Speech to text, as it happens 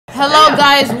Hello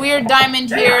guys, Weird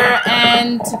Diamond here,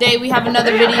 and today we have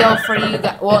another video for you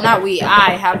guys. Well, not we,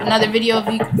 I have another video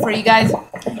for you guys.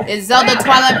 It's Zelda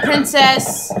Twilight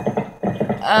Princess.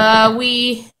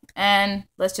 And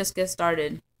let's just get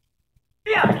started.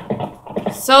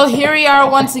 So here we are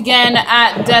once again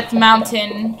at Death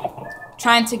Mountain,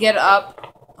 trying to get up.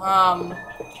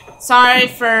 Sorry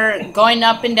for going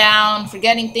up and down,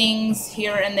 forgetting things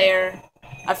here and there.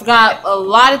 I forgot a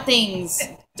lot of things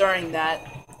during that.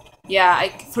 Yeah, I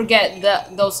forget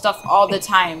those stuff all the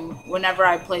time whenever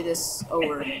I play this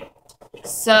over.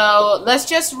 So let's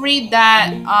just read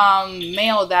that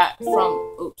mail that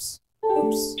from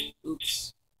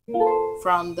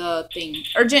from the thing.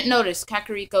 Urgent notice,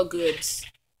 Kakariko Goods.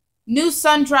 New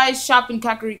Sunrise shop in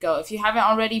Kakariko. If you haven't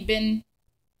already been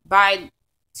by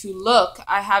to look,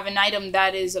 I have an item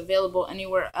that is available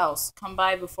anywhere else. Come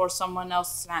by before someone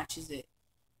else snatches it.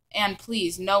 And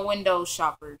please, no window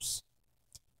shoppers.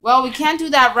 Well, we can't do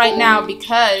that right now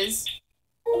because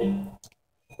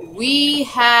we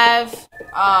have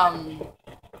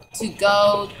to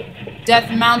go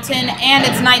Death Mountain and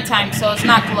it's nighttime, so it's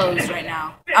not closed right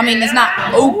now. I mean, it's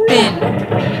not open.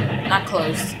 Not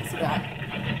closed. I forgot.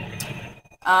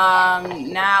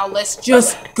 Now let's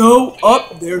just go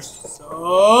up there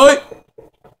side.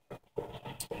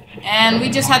 And we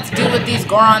just have to deal with these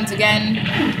Gorons again.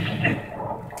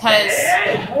 Because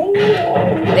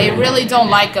they really don't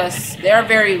like us. They're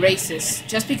very racist.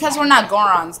 Just because we're not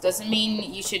Gorons doesn't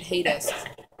mean you should hate us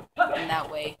in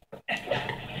that way.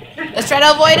 Let's try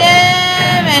to avoid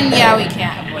him! And yeah, we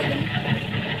can't avoid him.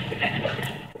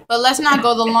 But let's not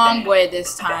go the long way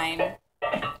this time.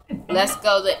 Let's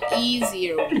go the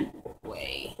easier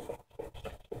way.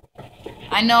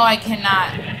 I know I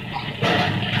cannot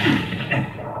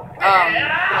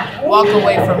walk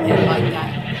away from him like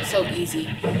that. So easy.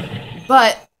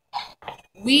 But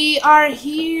we are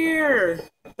here.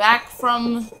 Back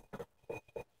from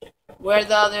where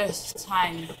the other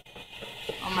time.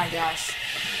 Oh my gosh.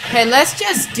 Okay, let's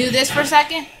just do this for a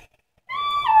second.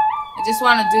 I just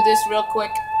want to do this real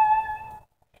quick.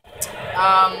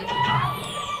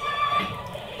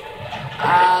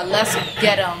 Let's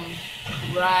get him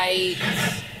right.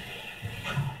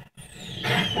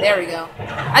 There we go.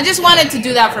 I just wanted to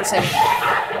do that for a second.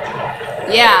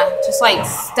 Yeah, just like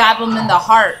stab him in the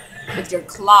heart with your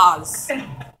claws.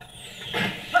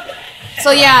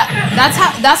 So yeah,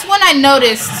 that's when I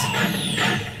noticed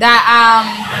that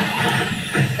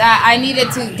that I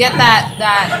needed to get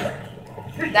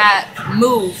that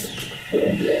move.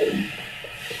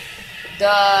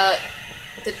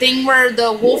 The thing where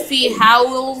the wolfie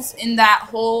howls in that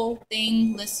whole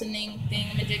thing, listening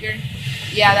thingamajigger.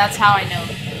 Yeah, that's how I know.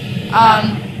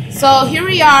 So here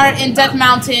we are in Death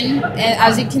Mountain, and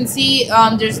as you can see,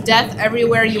 there's death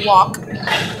everywhere you walk.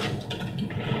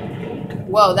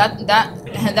 Whoa,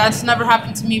 that's never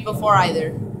happened to me before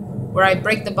either, where I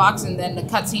break the box and then the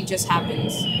cutscene just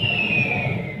happens.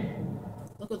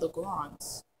 Look at the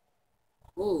Gorons.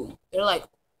 Ooh, they're like,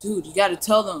 dude, you gotta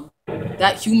tell them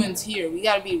that human's here. We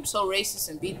gotta be so racist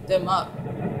and beat them up.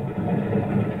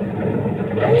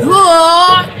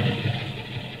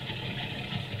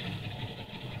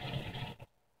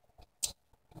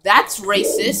 That's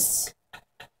racist.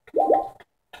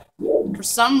 For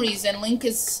some reason, Link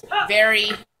is very,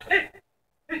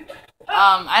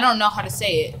 I don't know how to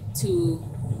say it,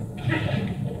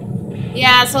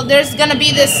 yeah, so there's gonna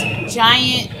be this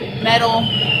giant giant,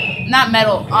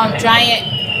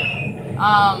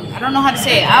 I don't know how to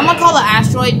say it. I'm gonna call it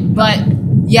asteroid, but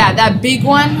yeah, that big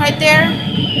one right there,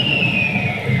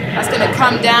 that's gonna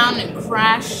come down and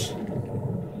crash,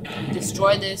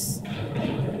 destroy this.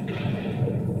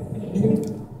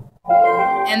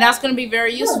 And that's going to be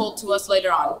very useful to us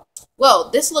later on. Whoa,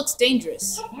 this looks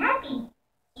dangerous.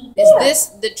 Is this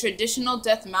the traditional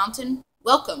Death Mountain?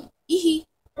 Welcome. Eehee.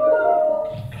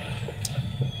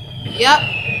 Yep.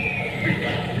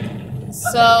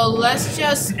 So let's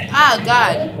just... Ah,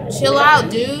 God. Chill out,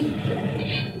 dude.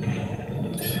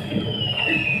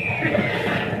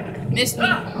 Missed me.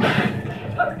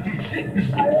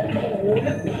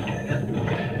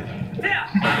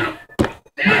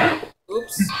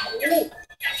 Oops.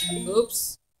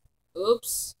 Oops.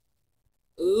 Oops.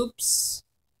 Oops.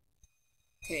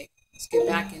 Okay, let's get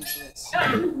back into this.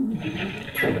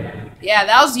 Yeah,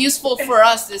 that was useful for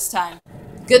us this time.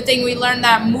 Good thing we learned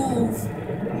that move.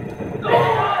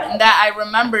 And that I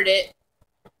remembered it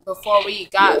before we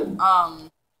got, I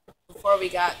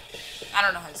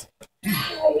don't know how to say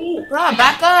it. Bruh,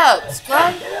 back up,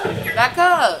 scrub. Back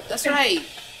up. That's right.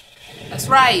 That's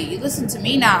right. You listen to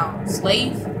me now,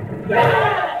 slave.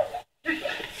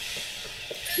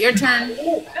 Your turn.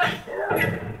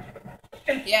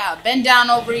 Yeah, bend down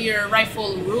over your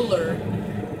rightful ruler.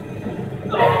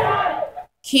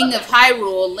 King of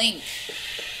Hyrule, Link.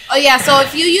 Oh yeah, so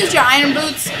if you use your iron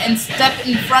boots and step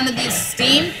in front of this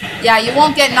steam, yeah, you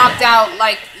won't get knocked out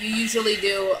like you usually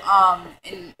do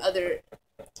in other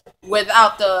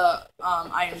without the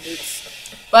iron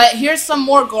boots. But here's some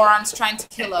more Gorons trying to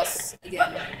kill us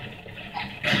again.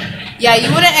 Yeah, you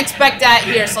wouldn't expect that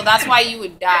here, so that's why you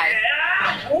would die.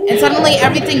 And suddenly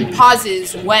everything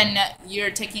pauses when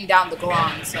you're taking down the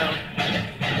Goron, so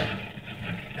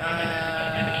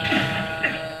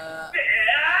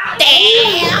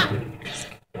damn!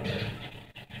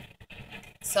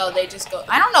 So they just go.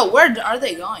 I don't know, where are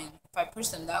they going if I push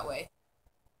them that way?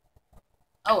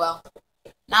 Oh well.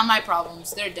 Not my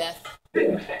problems. They're death.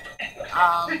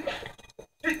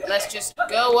 Let's just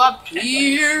go up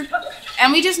here.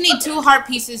 And we just need 2 heart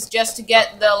pieces just to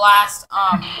get the last,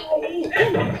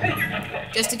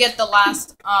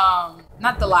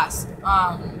 not the last,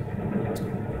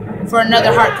 for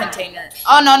another heart container.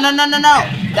 Oh, no.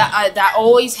 That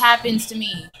always happens to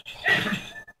me.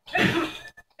 Come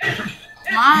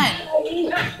on.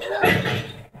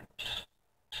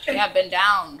 Yeah, been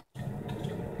down.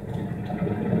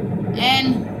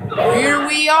 And here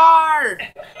we are.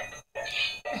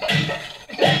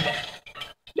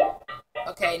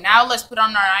 Okay, now let's put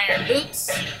on our iron boots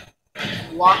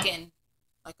and walk in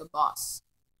like a boss.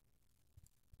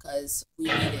 Because we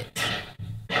need it.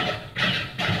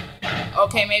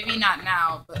 Okay, maybe not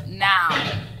now, but now.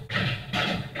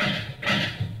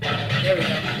 There we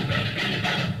go.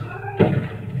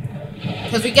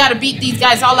 Because we gotta beat these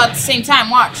guys all at the same time,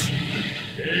 watch.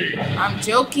 I'm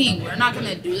joking, we're not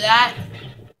gonna do that.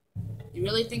 You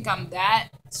really think I'm that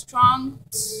strong?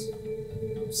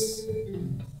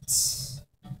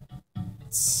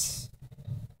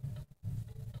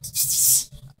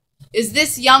 Is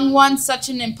this young one such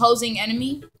an imposing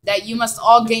enemy that you must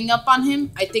all gang up on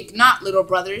him? I think not, little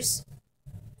brothers.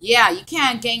 Yeah, you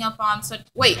can't gang up on such...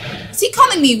 Wait, is he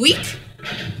calling me weak?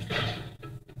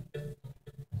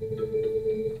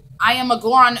 I am a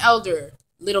Goron elder,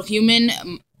 little human.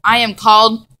 I am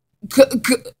called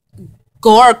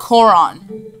Goron.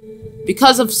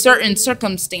 Because of certain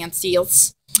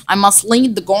circumstances, I must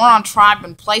lead the Goron tribe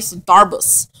in place of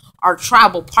Darbus, our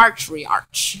tribal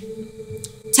patriarch.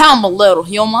 Tell me, little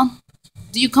human,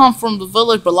 do you come from the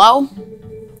village below?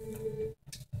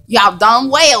 You have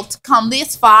done well to come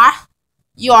this far.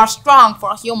 You are strong for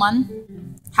a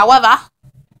human. However,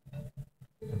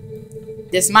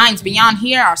 these mines beyond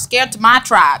here are scared to my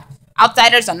tribe.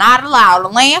 Outsiders are not allowed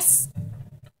unless...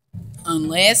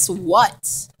 Unless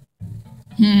what?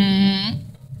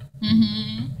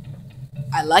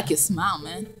 I like your smile,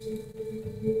 man.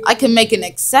 I can make an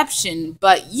exception,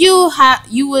 but you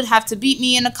would have to beat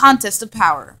me in a contest of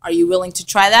power. Are you willing to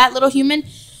try that, little human?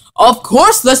 Of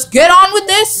course, let's get on with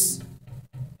this.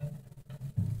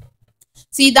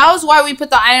 See, that was why we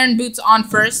put the iron boots on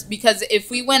first, because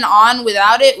if we went on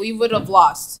without it, we would have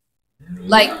lost.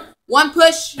 Like, one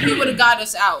push, he would have got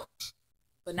us out.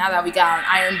 But now that we got our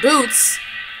iron boots,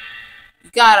 we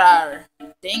got our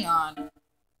thing on.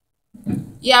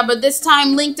 Yeah, but this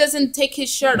time Link doesn't take his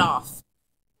shirt off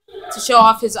to show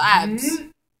off his abs.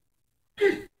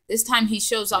 This time he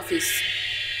shows off his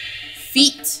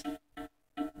feet.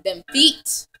 Them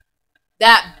feet.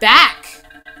 That back.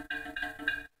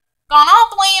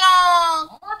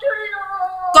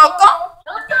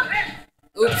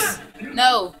 Oops.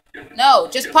 No. No.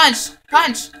 Just punch.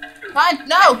 Punch. Punch.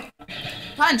 No.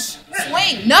 Punch.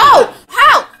 Swing. No.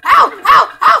 How? How? How?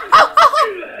 How? How?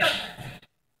 How?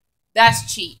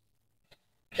 That's cheat.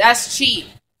 That's cheat.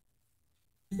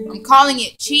 I'm calling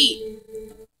it cheat.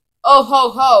 Oh ho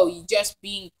ho, you just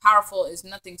being powerful is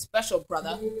nothing special,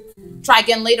 brother. Try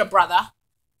again later, brother.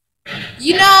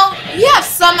 You know, you have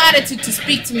some attitude to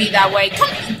speak to me that way. Come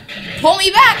on, pull me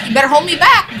back. You better hold me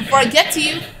back before I get to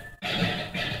you.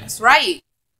 That's right.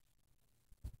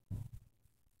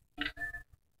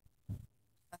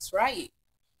 That's right.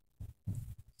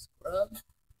 Scrub.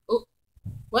 Oh,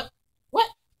 what?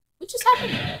 What? What just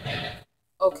happened?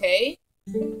 Okay.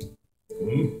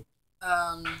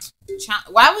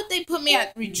 Why would they put me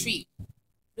at retreat?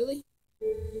 Really?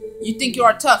 You think you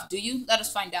are tough, do you? Let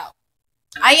us find out.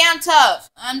 I am tough.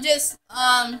 I'm just,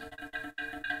 I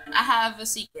have a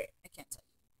secret. I can't tell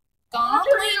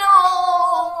you.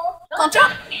 Gonna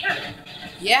jump.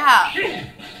 Yeah.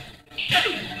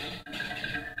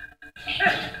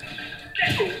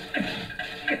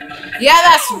 Yeah,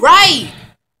 that's right.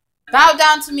 Bow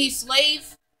down to me,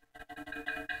 slave.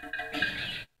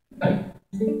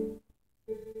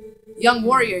 Young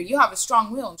warrior, you have a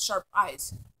strong will and sharp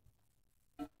eyes.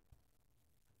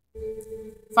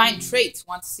 Find traits.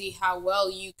 Want to see how well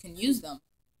you can use them.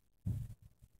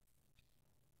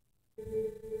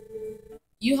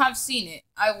 You have seen it,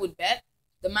 I would bet.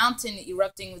 The mountain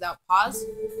erupting without pause.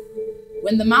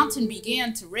 When the mountain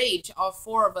began to rage, all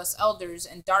four of us elders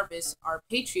and Darbus, our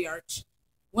patriarch,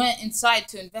 went inside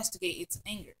to investigate its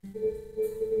anger.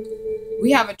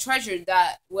 We have a treasure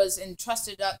that was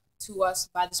entrusted up to us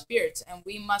by the spirits, and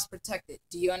we must protect it.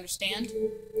 Do you understand?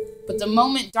 But the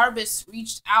moment Darbus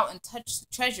reached out and touched the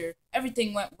treasure,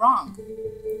 everything went wrong.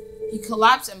 He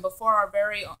collapsed and before our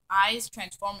very eyes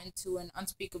transformed into an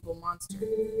unspeakable monster.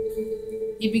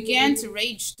 He began to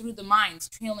rage through the mines,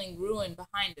 trailing ruin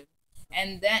behind him,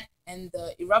 and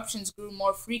the eruptions grew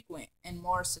more frequent and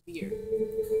more severe.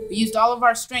 We used all of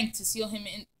our strength to seal him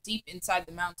in deep inside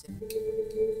the mountain.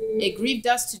 It grieved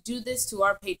us to do this to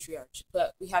our patriarch,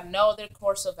 but we had no other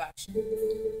course of action.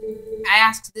 I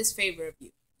ask this favor of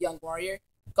you, young warrior.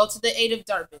 Go to the aid of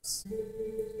Darbus.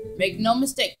 Make no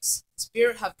mistakes. The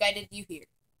spirit have guided you here.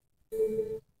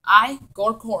 I,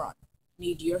 Goron,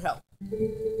 need your help.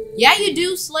 Yeah, you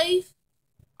do, slave.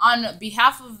 On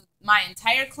behalf of my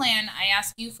entire clan, I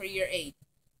ask you for your aid.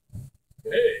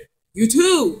 Hey. You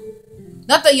too.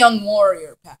 Let the young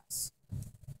warrior pass.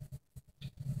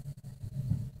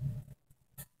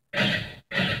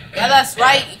 Yeah, that's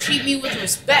right. You treat me with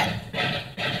respect.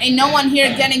 Ain't no one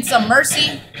here getting some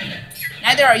mercy.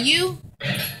 Neither are you,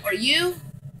 or you,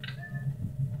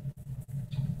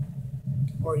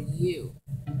 or you.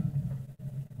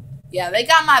 Yeah, they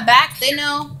got my back. They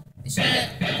know. They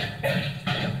shouldn't.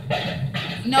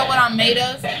 You know what I'm made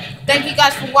of. Thank you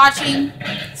guys for watching.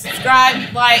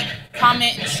 Subscribe, like,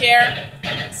 comment, and share.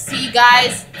 See you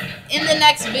guys in the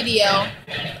next video.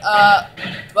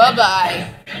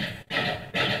 Bye-bye.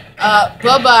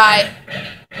 Bye-bye.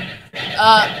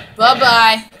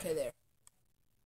 Bye-bye.